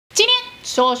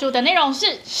说书的内容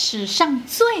是史上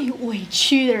最委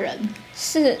屈的人，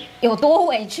是有多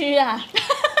委屈啊？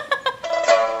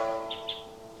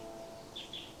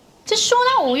这说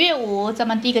到5月5，咱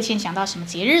们第一个先想到什么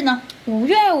节日呢5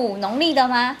月5，农历的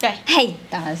吗？对，嘿，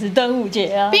当然是端午节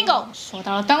啊。bingo， 说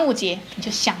到了端午节，你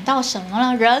就想到什么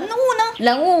了？人物呢？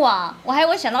人物啊，我还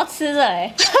会想到吃的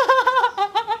哎。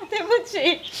对不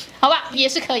起，好吧，也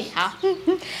是可以。好，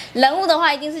人物的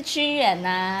话一定是屈原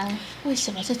呐。为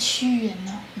什么是屈原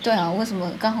呢？对啊，为什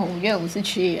么刚好5月5是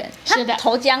屈原？是的，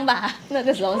投江吧，那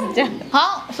个时候是这样的。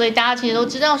好，所以大家其实都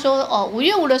知道说，5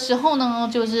月5的时候呢，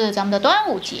就是咱们的端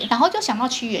午节，然后就想到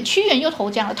屈原，屈原又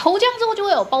投江了，投江之后就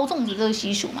会有包粽子这个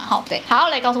习俗嘛。好，对，好，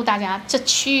来告诉大家这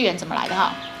屈原怎么来的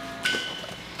哈。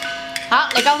好，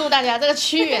来告诉大家这个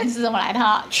屈原是怎么来的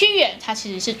哈。屈原他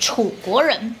其实是楚国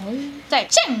人，在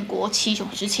战国七雄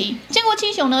时期，战国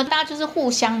七雄呢，大家就是互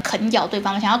相啃咬对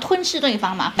方，想要吞噬对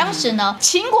方嘛。当时呢，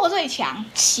秦国最强，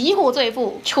齐国最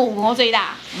富，楚国最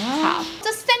大。好，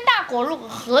这三大国如果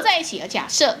合在一起的假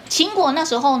设，秦国那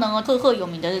时候呢，赫赫有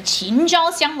名的是秦昭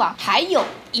襄王，还有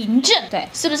嬴政，对，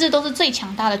是不是都是最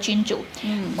强大的君主？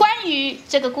关于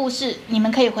这个故事，你们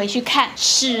可以回去看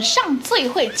史上最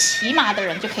会骑马的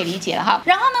人，就可以理解了哈。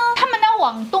然后呢，他们呢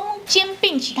往东兼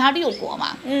并其他6国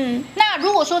嘛。那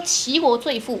如果说齐国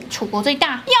最富，楚国最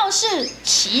大，要是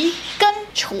齐跟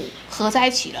楚合在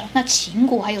一起了，那秦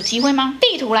国还有机会吗？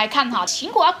地图来看哈，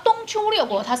秦国要东出6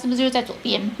国，它是不是就是在左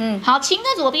边？好，秦在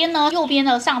左边呢，右边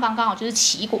的上方刚好就是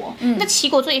齐国。那齐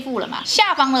国最富了嘛，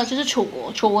下方呢就是楚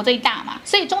国，楚国最大嘛，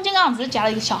所以中间刚好只是夹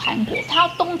了一个小韩国。它要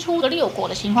东出个6国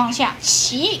的情况下，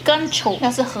齐跟楚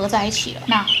要是合在一起了，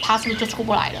那它是不是就出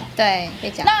不来了？对，被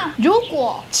讲。那如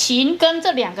果秦跟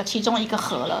这2个其中一个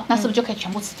合了，那是不是就可以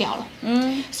全部吃掉了？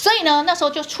所以呢，那时候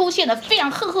就出现了非常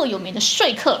赫赫有名的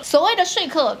说客。所谓的说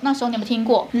客，那时候你有没有听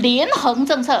过连横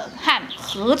政策和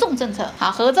合纵政策？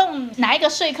好，合纵哪一个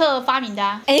说客发明的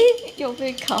啊？又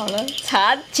被考了，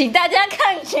查，请大家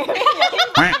看前面有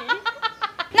一题。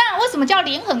那为什么叫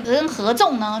连横跟合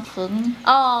纵呢？横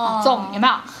纵有没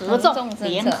有？合纵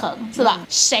连横是吧？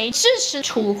谁支持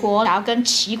楚国然后跟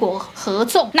齐国合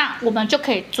纵，那我们就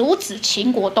可以阻止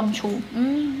秦国东出。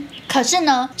可是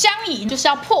呢，张仪就是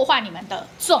要破坏你们的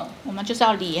纵，我们就是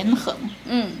要连横。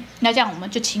那这样我们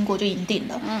就秦国就赢定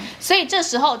了。所以这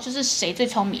时候就是谁最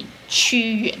聪明？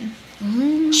屈原。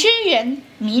屈原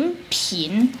名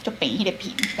平，就北一的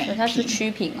平，他是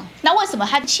屈平哦。那为什么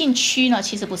他姓屈呢？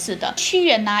其实不是的，屈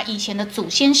原呢，以前的祖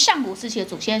先，上古时期的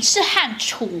祖先是和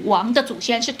楚王的祖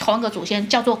先是同一个祖先，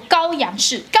叫做高阳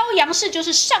氏。高阳氏就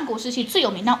是上古时期最有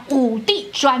名的武帝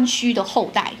颛顼的后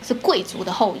代，是贵族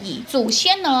的后裔。祖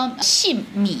先呢姓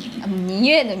芈，芈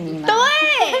月的芈吗？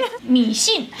对，芈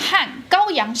姓和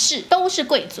高阳氏都是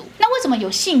贵族。那为什么有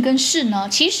姓跟氏呢？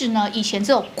其实呢，以前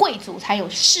只有贵族才有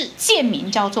氏，贱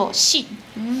民叫做姓。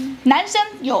男生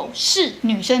有氏，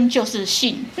女生就是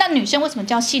姓。那女生为什么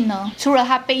叫姓呢？除了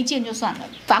她卑贱就算了，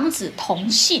防止同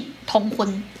姓通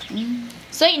婚。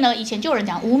所以呢，以前就有人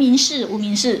讲无名氏，无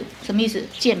名氏什么意思？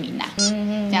贱民啊，这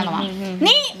样的吗？你无名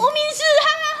氏，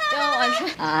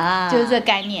就是这个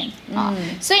概念啊。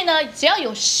所以呢，只要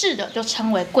有氏的就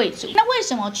称为贵族。那为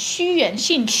什么屈原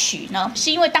姓曲呢？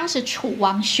是因为当时楚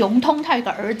王熊通他有一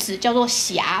个儿子叫做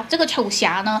瑕，这个楚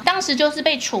瑕呢，当时就是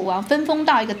被楚王分封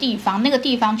到一个地方，那个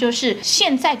地方就是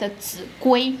现在的秭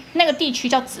归，那个地区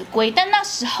叫秭归，但那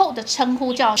时候的称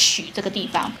呼叫曲这个地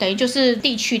方，等于就是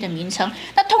地区的名称。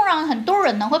那通常很多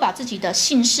人呢会把自己的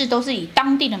姓氏都是以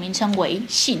当地的名称为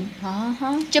姓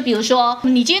就比如说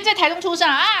你今天在台中出生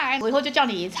我以后就叫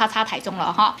你叉叉台中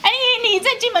了哈。你在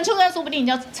金门出生，说不定你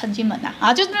叫陈金门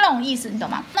就是那种意思，你懂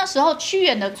吗？那时候屈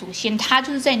原的祖先他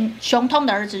就是在熊通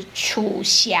的儿子楚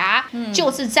瑕，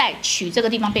就是在曲这个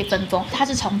地方被分封，他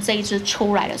是从这一支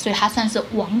出来的，所以他算是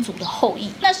王族的后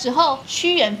裔。那时候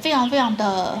屈原非常非常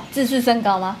的自视甚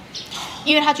高吗？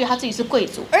因为他觉得他自己是贵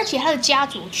族，而且他的家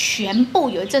族全部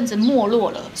有一阵子没落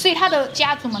了，所以他的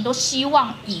家族们都希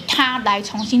望以他来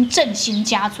重新振兴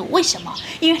家族。为什么？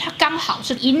因为他刚好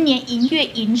是寅年寅月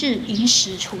寅日寅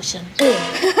时出生。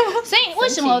所以为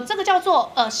什么这个叫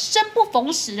做生不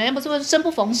逢时？人家不是生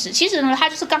不逢时，其实呢，他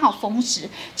就是刚好逢时。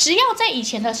只要在以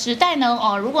前的时代呢，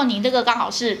如果你这个刚好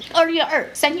是2月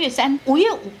2、3月3、5月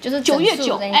5，就是9月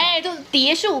9，就是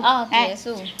叠数叠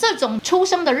数，这种出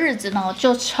生的日子呢，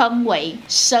就称为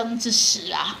生之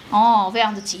时非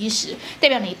常的吉时，代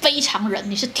表你非常人，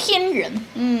你是天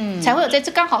人，才会有在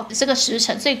这刚好这个时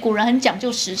辰，所以古人很讲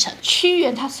究时辰。屈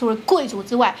原他除了贵族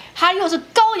之外，他又是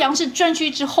高阳氏颛顼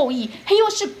之后裔，他又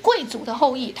是贵族的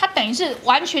后裔，他等于是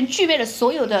完全具备了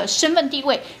所有的身份地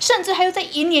位，甚至还有在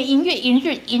寅年寅月寅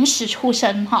日寅时出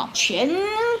生全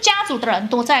家族的人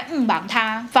都在帮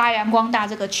他发扬光大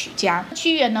这个曲家。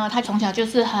屈原呢，他从小就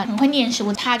是很会念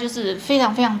书，他就是非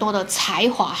常非常多的才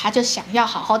华，他就想要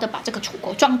好好的把这个楚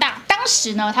国壮大。当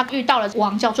时呢，他遇到了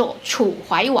王叫做楚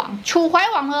怀王。楚怀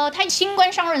王呢，他新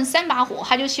官上任3把火，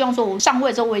他就希望说我上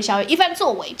位之后，我也想要一番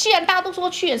作为。既然大家都说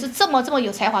屈原是这么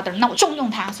有才华的人，那我重用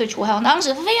他。所以楚怀王当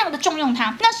时非常的重用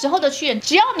他。那时候的屈原，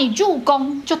只要你入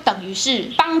宫，就等于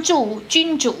是帮助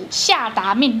君主下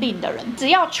达命令的人。只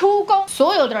要出宫，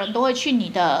所有的人都会去你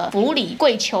的府里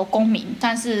跪求功名，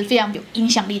但是非常有影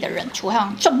响力的人。楚怀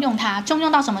王重用他，重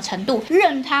用到什么程度？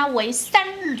任他为三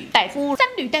闾大夫。三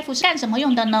闾大夫是干什么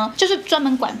用的呢？就是专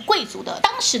门管贵族的。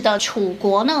当时的楚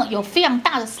国呢，有非常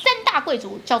大的3大贵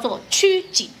族，叫做屈、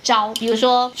景、昭。比如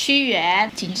说屈原、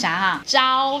景啥哈、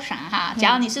昭啥哈。只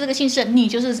要你是这个姓氏，你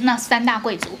就是那3大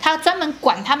贵族。他专门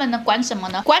管他们呢，管什么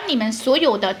呢？管你们所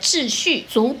有的秩序、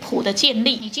族谱的建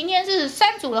立。你今天是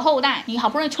3族的后代，你好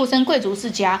不容易出身贵族世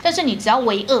家，但是你只要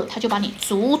为恶，他就把你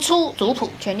逐出族谱。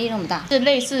权力那么大，是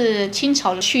类似清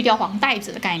朝的去掉黄带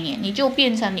子的概念，你就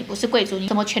变成你不是贵族，你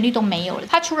什么权利都没有了。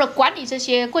他除了管理这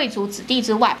些贵族子弟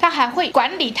之外，他还会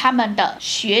管理他们的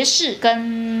学识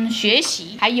跟学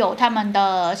习，还有他们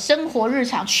的生活日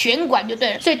常，全管就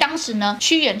对了。所以当时呢，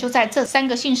屈原就在这3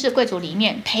个姓氏贵族里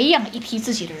面培养了一批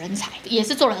自己的人才，也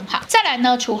是做得很好。再来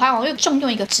呢，楚怀王又重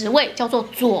用一个职位叫做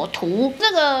左徒，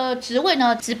这个职位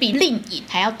呢只比令尹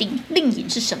还要低。令尹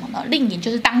是什么呢？令尹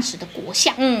就是当时的国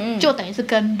相，就等于是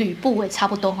跟吕不韦差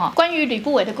不多哈。关于吕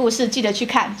不韦的故事，记得去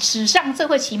看。史上最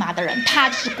会骑马的人，他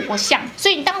就是国相。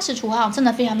所以当时楚怀王真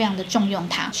的非常非常的重用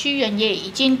他。屈原也已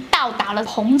经到达了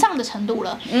膨胀的程度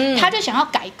了，他就想要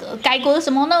改革。改革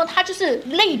什么呢？他就是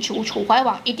力主楚怀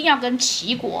王一定要跟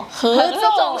齐国合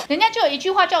纵。人家就有一句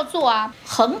话叫做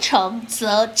横成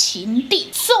则秦地，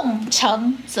纵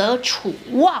成则楚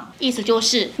望。意思就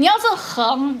是你要是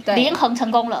横连横成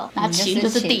功了，那秦就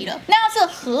是地了；那要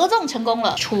是合纵成功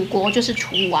了，楚国就是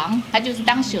楚王。他就是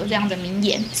当时有这样的名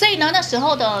言。所以呢，那时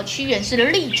候的屈原是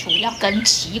力主要跟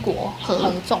齐国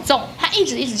合纵，他一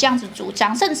直这样子主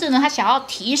张，甚至呢，他想要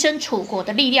提升楚国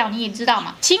的力量。你也知道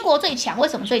嘛，秦国最强，为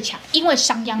什么最强？因为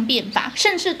商鞅变法，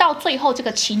甚至到最后这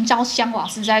个秦昭襄王，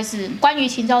实在是关于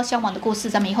秦昭襄王的故事，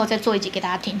咱们以后再做一集给大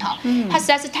家听哈。他实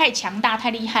在是太强大、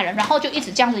太厉害了，然后就一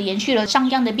直这样子延续了商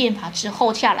鞅的变法之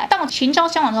后下来，到秦昭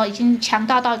襄王的时候已经强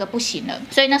大到一个不行了，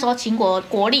所以那时候秦国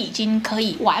国力已经可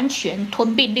以完全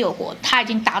吞并6国，他已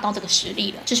经达到这个实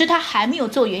力了，只是他还没有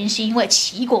做原因是因为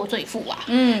齐国最富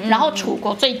然后楚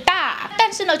国最大。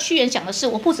但是呢，屈原想的是，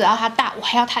我不只要他大，我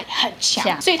还要他很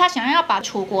强，所以他想要把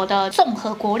楚国的综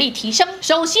合国力提升。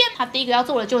首先，他第一个要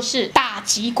做的就是打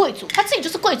击贵族，他自己就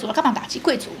是贵族了，干嘛打击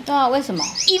贵族？对啊，为什么？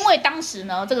因为当时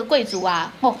呢，这个贵族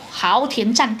豪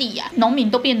田占地农民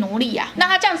都变奴隶那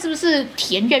他这样是不是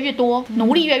田越来越多，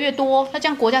奴隶越来越多？那这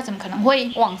样国家怎么可能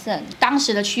会旺盛？当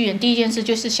时的屈原第一件事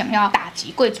就是想要打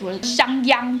击贵族的商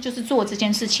鞅，就是做这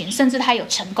件事情，甚至他有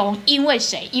成功。因为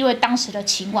谁？因为当时的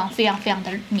秦王非常非常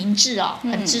的明智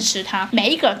很支持他，每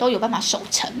一个人都有办法守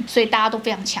城，所以大家都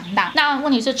非常强大。那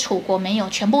问题是楚国没有，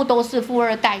全部都是富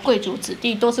2代贵族子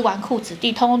弟，都是纨绔子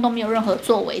弟，通通都没有任何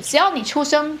作为。只要你出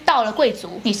生到了贵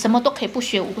族，你什么都可以不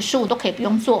学无术，都可以不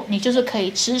用做，你就是可以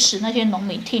指使那些农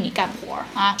民替你干活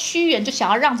屈原就想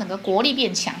要让整个国力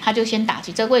变强，他就先打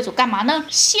击这个贵族，干嘛呢？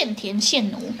限田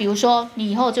限奴。比如说你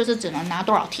以后就是只能拿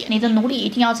多少田，你的奴隶一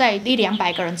定要在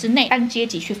100-200个人之内，按阶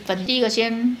级去分。第一个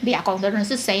先俩拱的人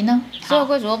是谁呢？所有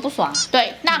贵族都不爽。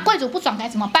对，那贵族不爽该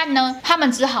怎么办呢？他们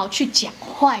只好去讲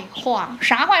坏话。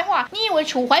啥坏话？你以为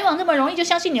楚怀王这么容易就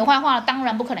相信你的坏话了？当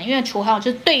然不可能，因为楚怀王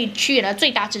就是对屈原的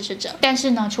最大支持者。但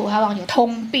是呢，楚怀王有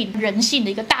通病人性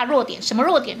的一个大弱点，什么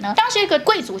弱点呢？当时有一个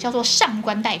贵族叫做上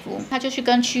官大夫，他就去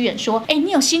跟屈原说：“你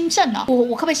有新政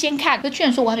我可不可以先看？”可屈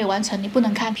原说：“我还没完成，你不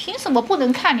能看。”凭什么不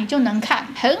能看？你就能看？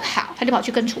很好，他就跑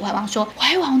去跟楚怀王说：“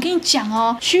怀王，我跟你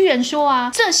讲屈原说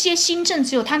这些新政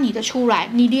只有他拟得出来，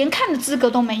你连看的资格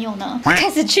都没有呢。”开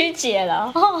始曲解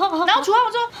了。然后楚怀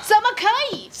王说：“怎么可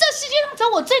以？这世界上只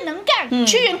有我最能干。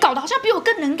屈原搞得好像比我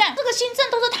更能干，这个新政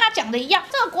都是他讲的一样，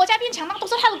这个国家变强大都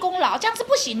是他的功劳，这样是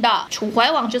不行的。”楚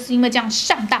怀王就是因为这样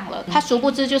上当了，他殊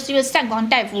不知就是因为上官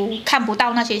大夫看不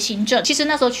到那些新政。其实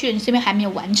那时候屈原这边还没有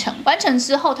完成，完成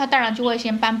之后他当然就会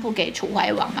先颁布给楚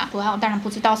怀王嘛。楚怀王当然不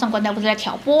知道上官大夫是在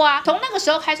挑拨从那个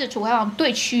时候开始，楚怀王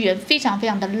对屈原非常非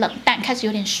常的冷淡，开始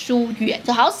有点疏远。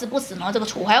这好死不死呢，这个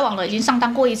楚怀王已经上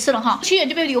当过一次了哈，屈原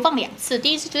就被流放2次，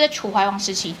第一次就在楚怀王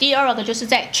时期，第二个就是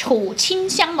在楚顷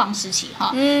襄王时期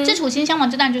哈。这楚顷襄王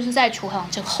这当然就是在楚怀王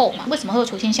之后嘛。为什么会有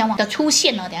楚顷襄王的出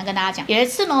现呢？等一下跟大家讲。有一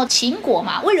次呢，秦国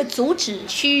嘛，为了阻止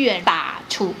屈原把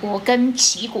楚国跟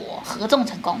齐国合纵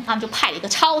成功，他们就派了一个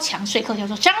超强说客叫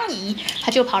做张仪，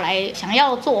他就跑来想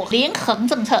要做连横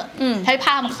政策，他就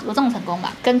怕他们合纵成功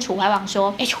嘛，跟楚怀王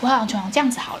说，楚怀王这样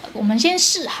子好了，我们先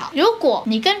试好，如果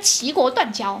你跟齐国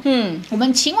断交，我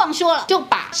们秦王说了，就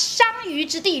把商於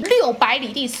之地600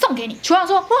里地送给你。楚怀王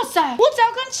说，哇塞，我只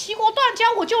要跟齐国断交，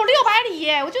我就有600里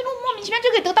耶，我就莫名其妙就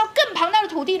可以得到更庞大的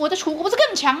土地，我的楚国不是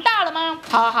更强大了吗？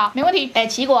好，没问题。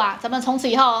齐国啊，咱们从此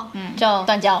以后，就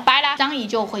断交，拜啦。张仪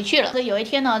就回去了。所以有一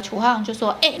天呢，楚怀王就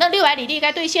说，那600里地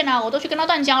该兑现了，我都去跟他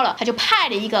断交了。他就派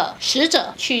了一个使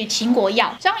者去秦国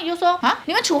要。张仪就说，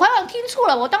你们楚怀王听错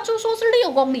了，我当初说是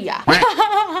6公里啊，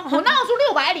我哪有说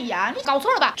600里啊？你搞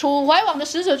错了吧？楚怀王的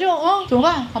使者就，怎么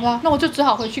办？好吧，那我就只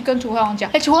好回去跟楚怀王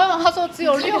讲。楚怀王他说只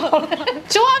有6，楚怀王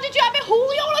就居然被忽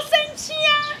悠了，生气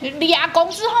啊！2公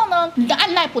之后呢，你就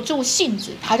按耐不住性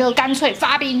子，他就干脆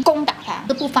发兵攻打他。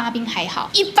这不发兵还好，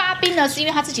一发兵呢，是因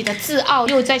为他自己的自傲，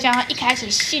又再加上一开始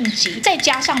性急，再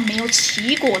加上没有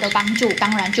齐国的帮助，当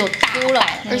然就大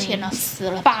败，而且呢死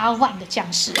了8万的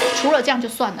将士。除了这样就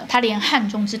算了，他连汉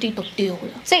中之地都丢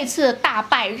了。这次的大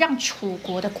败让楚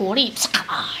国的国力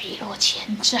一落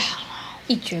千丈啊，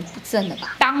一蹶不振了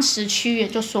吧？当时屈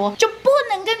原就说，就不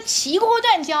能跟齐国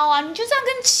断交啊，你就是要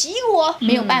跟齐国，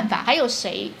没有办法。还有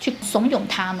谁去怂恿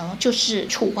他呢？就是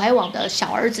楚怀王的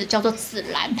小儿子，叫做子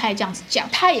兰，他也这样子讲，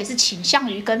他也是倾向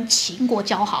于跟秦国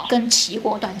交好，跟齐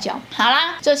国断交。好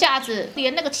啦，这下子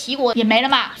连那个齐国也没了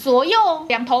嘛，左右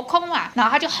2头空嘛，然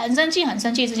后他就很生气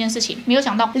这件事情。没有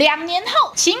想到2年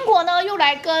后，秦国呢又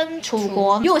来跟楚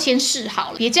国又先示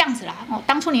好了，别这样子啦，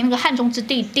当初你那个汉中之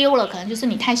地丢了，可能就是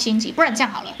你太心急，不然这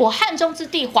样好了，我汉中之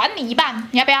地还你一半，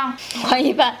你要不要？还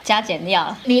一半，加减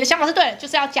料。你的想法是对的，就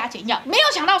是要加减药。没有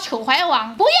想到楚怀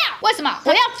王不要，为什么？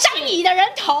我要张仪的人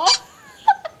头。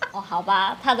好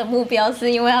吧，他的目标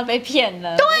是因为他被骗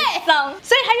了，对，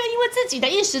所以他又因为自己的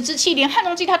一时之气，连汉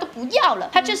中之地他都不要了。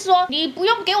他就是说，你不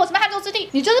用给我什么汉中之地，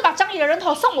你就是把张仪的人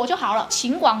头送我就好了。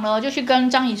秦王呢就去跟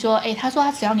张仪说，他说他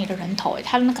只要你的人头，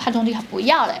他那个汉中地他不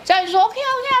要了。张仪就说 OK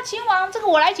啊，秦王，这个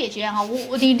我来解决哈，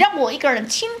你让我一个人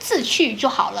亲自去就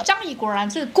好了。张仪果然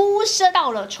是孤身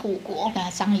到了楚国，那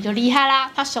张仪就厉害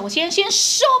啦，他首先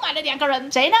收买了2个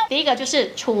人，谁呢？第一个就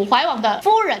是楚怀王的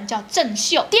夫人叫郑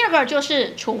袖，第二个就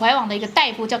是楚怀王的一个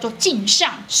大夫叫做靳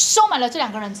尚。收买了这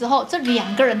2个人之后，这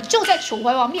2个人就在楚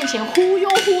怀王面前忽悠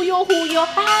啊，原来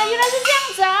是这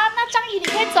样子啊，那张仪你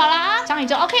可以走啦。张仪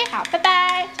就 OK 好，拜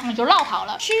拜，张仪就绕跑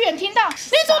了。屈原听到，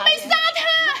你怎么没杀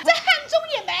他？这汉中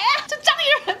也没啊，这张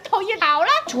仪的人头也跑了。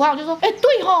楚怀王就说，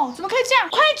对吼，怎么可以这样？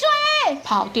快追！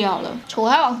跑掉了。楚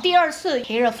怀王第2次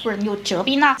赔了夫人又折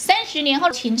兵啦。30年后，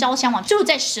秦昭襄王就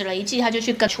再使了一计，他就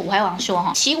去跟楚怀王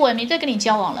说，齐国也没再跟你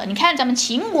交往了，你看咱们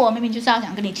秦国明明就是要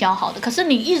想跟你交好的，可是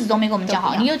你一直都没跟我们交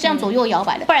好，你又这样左右摇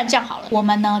摆的，不然这样好了，我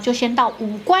们呢就先到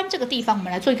武关这个地方，我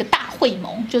们来做一个大会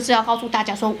盟，就是要告诉大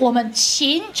家说我们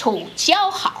秦楚交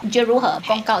好，你觉得如何？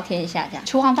公告天下这样。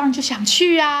楚王当然就想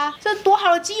去啊，这多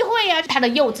好的机会啊！他的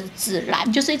幼子子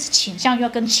兰就是一直倾向于要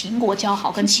跟秦国交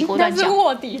好，跟齐国断交。那是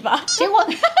卧底吧？结果卧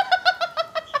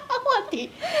底，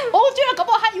我觉得搞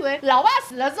不好他以为老爸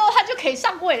死了之后他就可以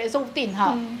上位了，说不定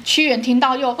哈。屈原听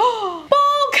到又不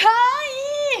可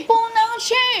以，不能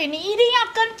去，你一定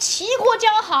要跟齐国交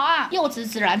好啊！幼子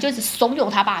子兰就一直怂恿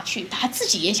他爸去，他自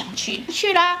己也想去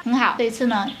啦，很好。这一次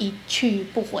呢，一去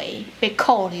不回，被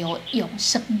扣留永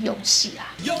生永世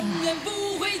啊！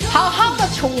好好的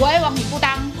楚怀王你不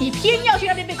当，你偏要去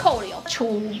那边被扣留。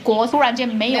楚国突然间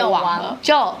没有王了，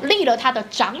就立了他的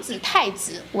长子太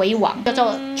子为王，叫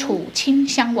做楚顷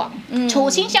襄王。楚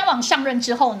顷襄王上任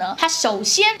之后呢，他首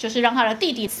先就是让他的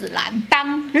弟弟子兰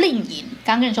当令尹。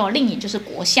刚跟你说，令尹就是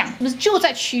国相，不是就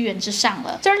在屈原之上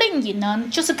了。这令尹呢，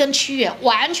就是跟屈原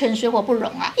完全水火不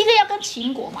容啊。一个要跟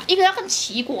秦国嘛，一个要跟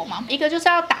齐国嘛，一个就是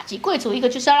要打击贵族，一个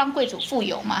就是要让贵族富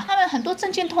有嘛。他们很多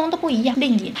政见通通都不一样。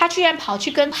令尹他居然跑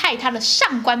去跟害他的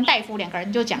上官大夫2个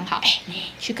人就讲好，你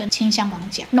去跟顷襄王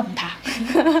讲，弄他。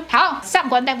好，上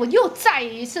官大夫又再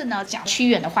一次呢讲屈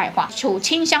原的坏话，楚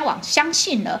顷襄王相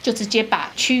信了，就直接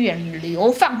把屈原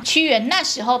流放。屈原那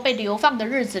时候被流放的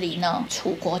日子里呢，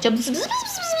楚国就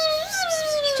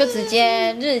直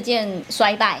接日渐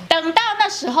衰败。等到那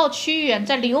时候，屈原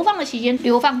在流放的期间，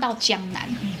流放到江南。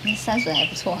山水还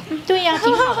不错。对呀，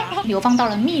挺好的。流放到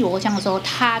了汨罗江的时候，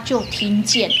他就听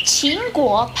见秦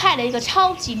国派了一个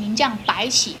超级名将白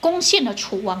起攻陷了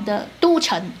楚王的都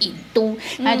城郢都，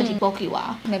那就是不给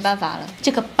啊，没办法了。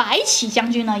这个白起将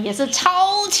军呢也是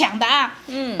超强的啊。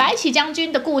白起将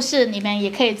军的故事你们也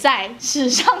可以在史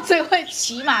上最会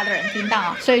骑马的人听到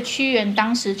啊。所以屈原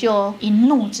当时就一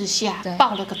怒之下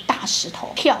抱了个大石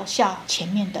头跳下前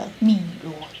面的汨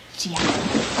罗江。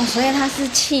所以他是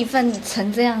气愤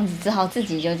成这样子，只好自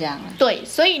己就这样了。对，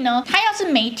所以呢，他要是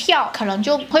没跳，可能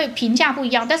就会评价不一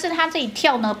样。但是他这一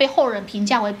跳呢，被后人评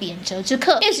价为贬谪之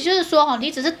客，意思就是说，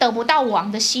你只是得不到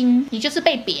王的心，你就是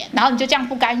被贬，然后你就这样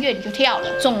不甘愿，你就跳了。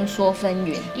众说纷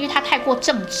纭，因为他太过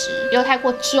正直，又太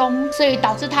过忠，所以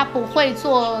导致他不会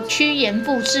做趋炎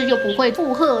附势，又不会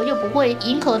附和，又不会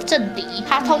迎合政敌，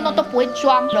他通通都不会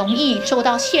装，容易受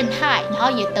到陷害，然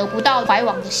后也得不到怀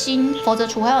王的心。否则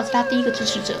楚怀王是他第一个支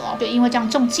持者哦，就因为这样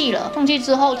中计了。中计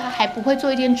之后，他还不会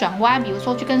做一点转弯，比如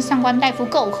说去跟上官大夫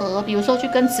媾和，比如说去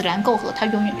跟子兰媾和，他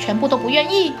永远全部都不愿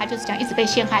意，他就是这样一直被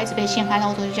陷害，一直被陷害，然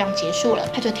后就这样结束了。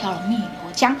他就跳了汨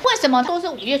罗江。为什么都是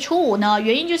5月初5呢？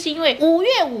原因就是因为5月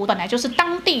5本来就是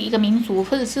当地一个民族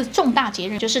或者是重大节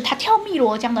日，就是他跳汨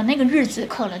罗江的那个日子，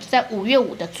可能就在5月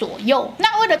5的左右。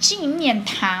那为了纪念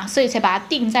他，所以才把它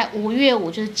定在5月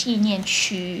5，就是纪念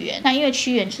屈原。那因为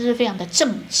屈原就是非常的正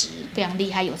直，非常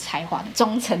厉害，有才华的，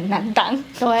忠诚难当。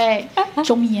对，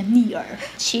忠言逆耳。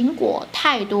秦国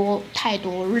太多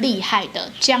厉害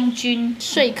的将军、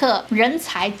说客、人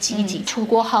才济济，楚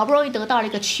国好不容易得到了一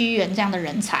个屈原这样的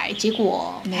人才，结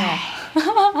果没有。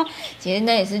其实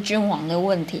那也是君王的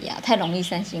问题啊，太容易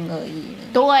三心二意了。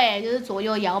对，就是左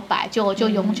右摇摆，就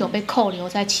永久被扣留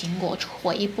在秦国，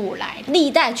回不来。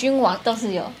历代君王都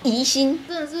是有疑心，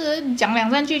真的是讲2、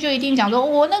3句就一定讲说，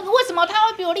我那个为什么他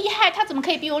会比我厉害？他怎么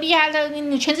可以比我厉害？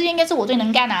你全世界应该是我最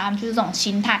能干啊！他们就是这种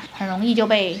心态，很容易就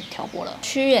被挑拨了。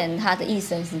屈原他的一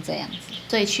生是这样子，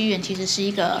所以屈原其实是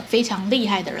一个非常厉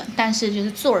害的人，但是就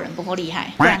是做人不够厉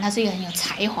害，不然他是一个很有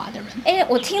才华的人。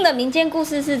我听的民间故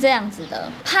事是这样子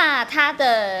的，怕他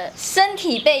的身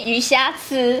体被鱼虾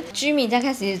吃，居民在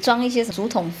开始装一些竹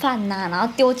筒饭呐，然后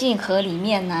丢进河里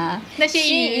面呐，那些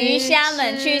鱼虾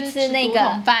们去吃那个竹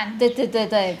筒饭，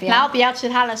对，然后不要吃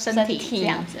他的身体这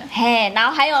样子。嘿，然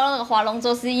后还有那个划龙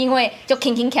舟，是因为就铿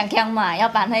铿锵锵嘛，要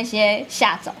把那些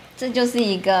吓走，这就是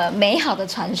一个美好的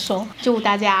传说。祝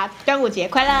大家端午节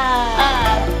快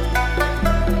乐！